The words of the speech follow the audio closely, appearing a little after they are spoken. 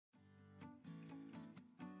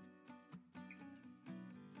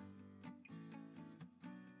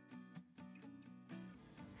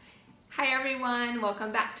Hi everyone,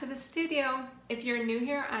 welcome back to the studio. If you're new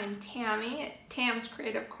here, I'm Tammy at Tams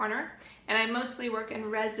Creative Corner, and I mostly work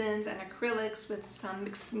in resins and acrylics with some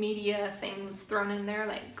mixed media things thrown in there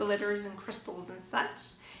like glitters and crystals and such.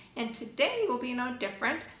 And today will be no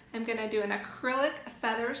different. I'm going to do an acrylic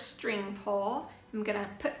feather string pole. I'm going to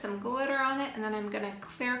put some glitter on it, and then I'm going to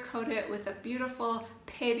clear coat it with a beautiful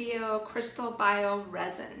Pebeo Crystal Bio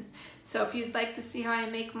resin. So if you'd like to see how I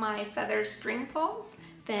make my feather string poles,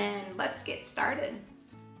 then let's get started.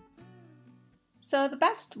 So the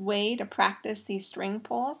best way to practice these string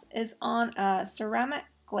poles is on a ceramic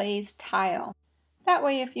glazed tile. That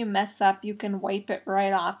way if you mess up, you can wipe it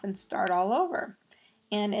right off and start all over.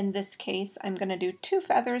 And in this case, I'm going to do 2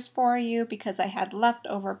 feathers for you because I had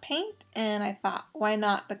leftover paint and I thought, why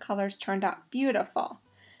not? The colors turned out beautiful.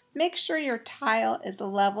 Make sure your tile is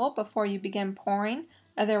level before you begin pouring.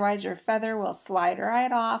 Otherwise your feather will slide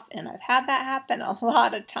right off, and I've had that happen a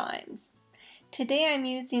lot of times. Today I'm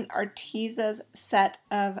using ARTEZA's set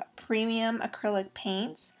of premium acrylic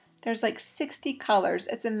paints. There's like 60 colors,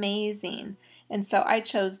 it's amazing. And so I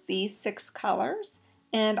chose these 6 colors,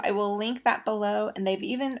 and I will link that below, and they've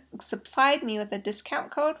even supplied me with a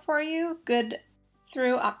discount code for you, good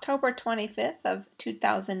through October 25th of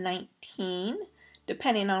 2019.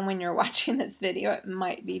 Depending on when you're watching this video, it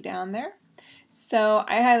might be down there. So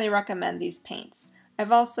I highly recommend these paints.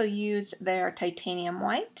 I've also used their titanium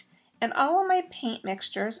white, and all of my paint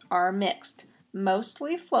mixtures are mixed.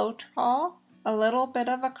 Mostly Floetrol, a little bit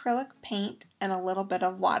of acrylic paint, and a little bit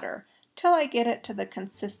of water, till I get it to the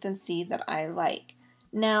consistency that I like.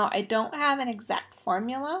 Now I don't have an exact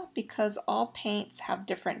formula because all paints have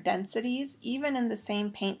different densities, even in the same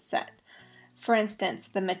paint set. For instance,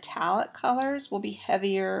 the metallic colors will be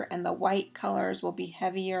heavier and the white colors will be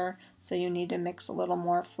heavier, so you need to mix a little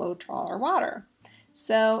more Floetrol or water.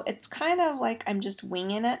 So it's kind of like I'm just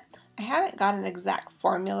winging it. I haven't got an exact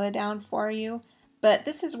formula down for you, but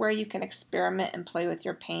this is where you can experiment and play with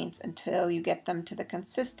your paints until you get them to the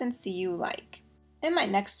consistency you like. In my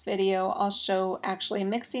next video, I'll show actually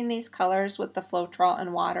mixing these colors with the Floetrol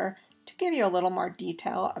and water to give you a little more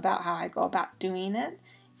detail about how I go about doing it.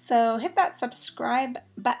 So hit that subscribe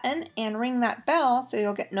button and ring that bell so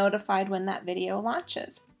you'll get notified when that video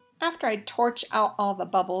launches. After I torch out all the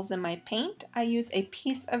bubbles in my paint, I use a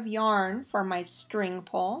piece of yarn for my string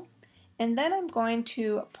pole, and then I'm going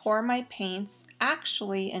to pour my paints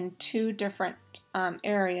actually in 2 different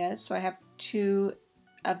areas, so I have 2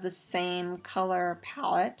 of the same color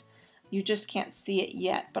palette. You just can't see it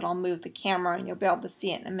yet, but I'll move the camera and you'll be able to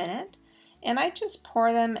see it in a minute. And I just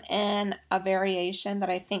pour them in a variation that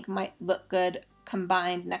I think might look good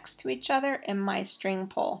combined next to each other in my string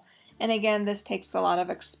pole. And again, this takes a lot of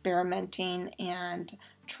experimenting and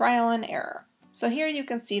trial and error. So here you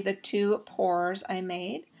can see the 2 pours I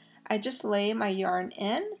made. I just lay my yarn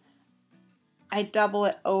in, I double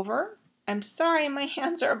it over. I'm sorry, my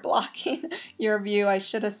hands are blocking your view. I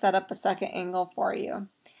should have set up a second angle for you.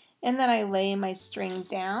 And then I lay my string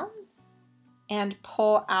down and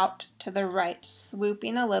pull out to the right,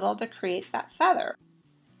 swooping a little to create that feather.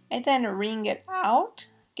 I then wring it out,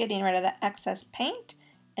 getting rid of the excess paint,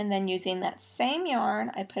 and then using that same yarn,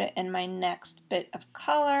 I put it in my next bit of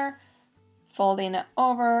color, folding it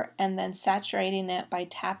over, and then saturating it by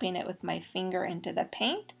tapping it with my finger into the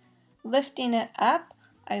paint. Lifting it up,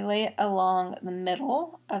 I lay it along the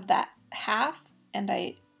middle of that half, and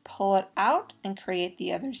I pull it out and create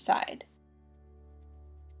the other side.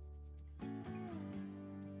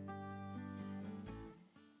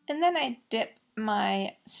 And then I dip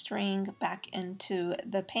my string back into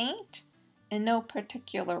the paint in no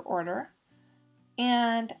particular order,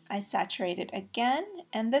 and I saturate it again,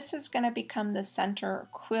 and this is going to become the center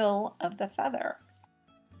quill of the feather.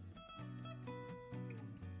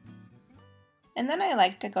 And then I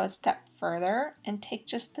like to go a step further and take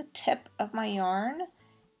just the tip of my yarn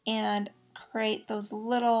and create those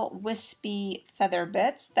little wispy feather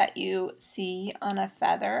bits that you see on a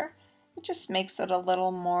feather. It just makes it a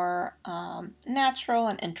little more natural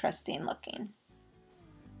and interesting looking.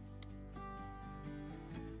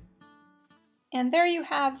 And there you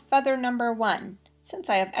have feather number 1. Since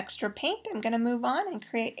I have extra paint, I'm going to move on and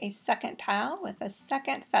create a second tile with a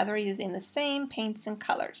second feather using the same paints and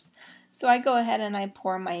colors. So I go ahead and I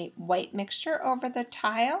pour my white mixture over the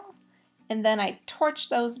tile, and then I torch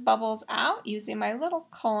those bubbles out using my little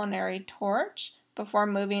culinary torch before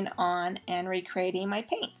moving on and recreating my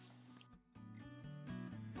paints.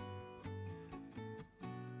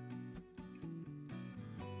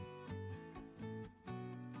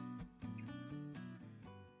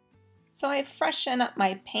 So I freshen up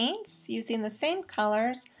my paints using the same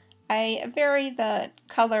colors. I vary the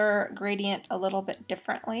color gradient a little bit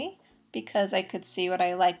differently because I could see what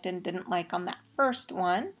I liked and didn't like on that first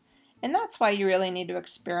one. And that's why you really need to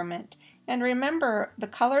experiment. And remember, the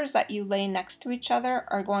colors that you lay next to each other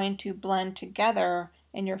are going to blend together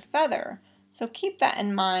in your feather. So keep that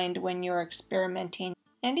in mind when you're experimenting.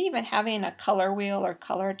 And even having a color wheel or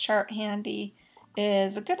color chart handy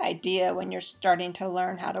is a good idea when you're starting to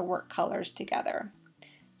learn how to work colors together.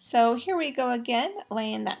 So here we go again,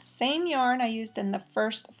 laying that same yarn I used in the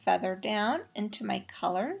first feather down into my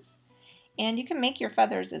colors. And you can make your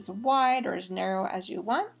feathers as wide or as narrow as you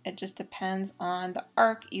want. It just depends on the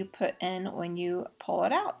arc you put in when you pull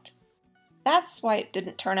it out. That swipe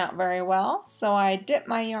didn't turn out very well, so I dip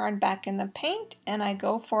my yarn back in the paint and I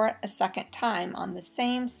go for it a second time on the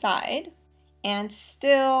same side, and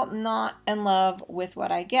still not in love with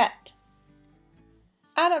what I get.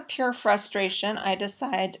 Out of pure frustration, I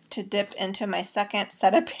decide to dip into my second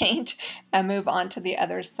set of paint and move on to the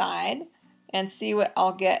other side and see what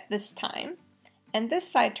I'll get this time. And this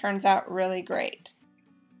side turns out really great.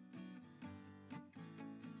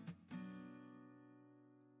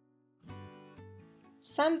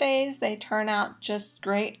 Some days they turn out just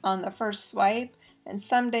great on the first swipe, and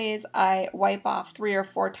some days I wipe off 3 or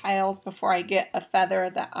 4 tiles before I get a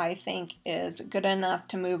feather that I think is good enough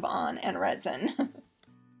to move on and resin.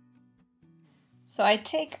 So I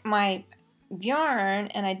take my yarn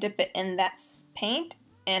and I dip it in that paint,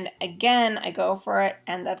 and again I go for it,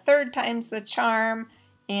 and the third time's the charm,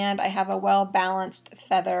 and I have a well-balanced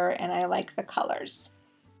feather and I like the colors.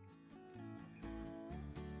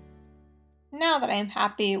 Now that I'm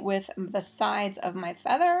happy with the sides of my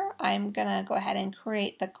feather, I'm gonna go ahead and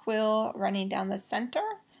create the quill running down the center,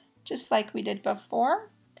 just like we did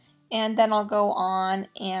before. And then I'll go on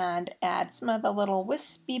and add some of the little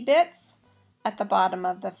wispy bits at the bottom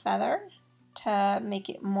of the feather to make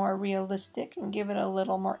it more realistic and give it a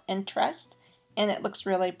little more interest. And it looks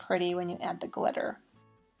really pretty when you add the glitter.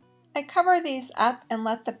 I cover these up and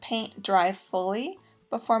let the paint dry fully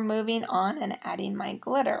before moving on and adding my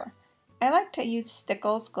glitter. I like to use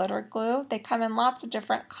Stickles glitter glue. They come in lots of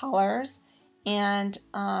different colors, and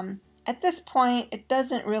at this point it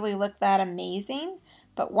doesn't really look that amazing,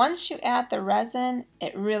 but once you add the resin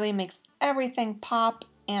it really makes everything pop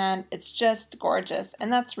and it's just gorgeous,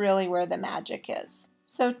 and that's really where the magic is.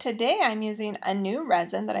 So today I'm using a new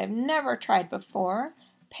resin that I've never tried before.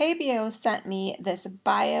 Pabio sent me this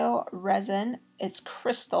bio resin. It's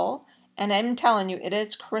crystal, and I'm telling you, it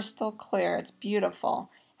is crystal clear. It's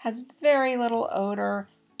beautiful. Has very little odor,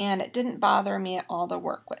 and it didn't bother me at all to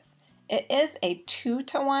work with. It is a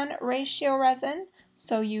 2-to-1 ratio resin,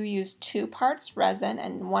 so you use 2 parts resin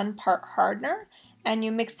and 1 part hardener, and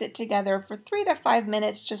you mix it together for 3 to 5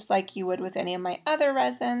 minutes just like you would with any of my other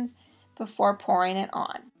resins before pouring it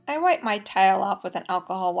on. I wipe my tile off with an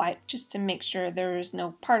alcohol wipe just to make sure there's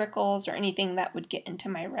no particles or anything that would get into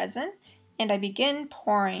my resin, and I begin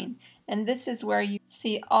pouring. And this is where you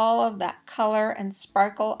see all of that color and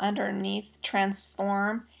sparkle underneath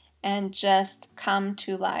transform and just come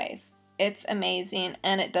to life. It's amazing,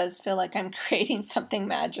 and it does feel like I'm creating something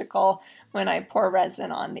magical when I pour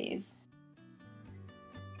resin on these.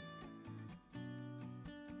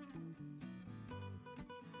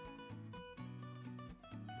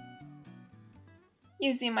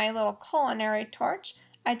 Using my little culinary torch,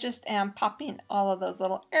 I just am popping all of those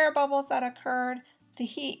little air bubbles that occurred. The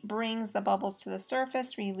heat brings the bubbles to the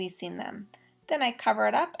surface, releasing them. Then I cover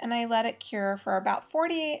it up and I let it cure for about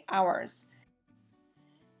 48 hours.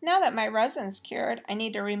 Now that my resin's cured, I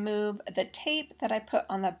need to remove the tape that I put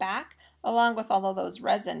on the back along with all of those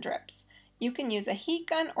resin drips. You can use a heat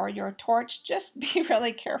gun or your torch. Just be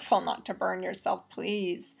really careful not to burn yourself,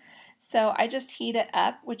 please. So I just heat it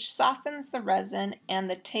up, which softens the resin, and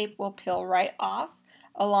the tape will peel right off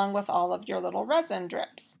along with all of your little resin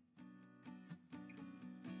drips.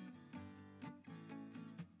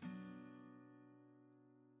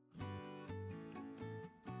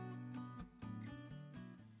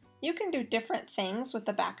 You can do different things with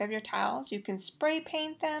the back of your tiles. You can spray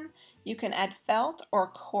paint them, you can add felt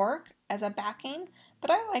or cork as a backing,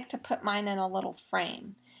 but I like to put mine in a little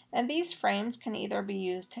frame. And these frames can either be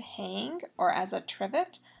used to hang or as a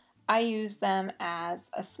trivet. I use them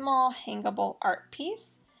as a small hangable art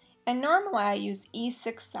piece. And normally I use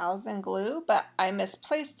E6000 glue, but I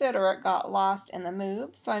misplaced it or it got lost in the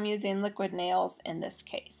move, so I'm using liquid nails in this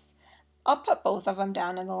case. I'll put both of them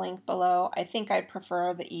down in the link below. I think I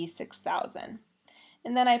prefer the E6000.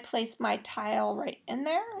 And then I place my tile right in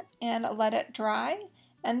there and let it dry.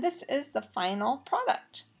 And this is the final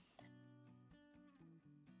product.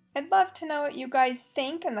 I'd love to know what you guys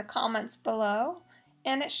think in the comments below.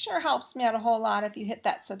 And it sure helps me out a whole lot if you hit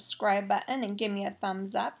that subscribe button and give me a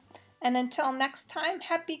thumbs up. And until next time,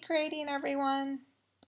 happy creating, everyone!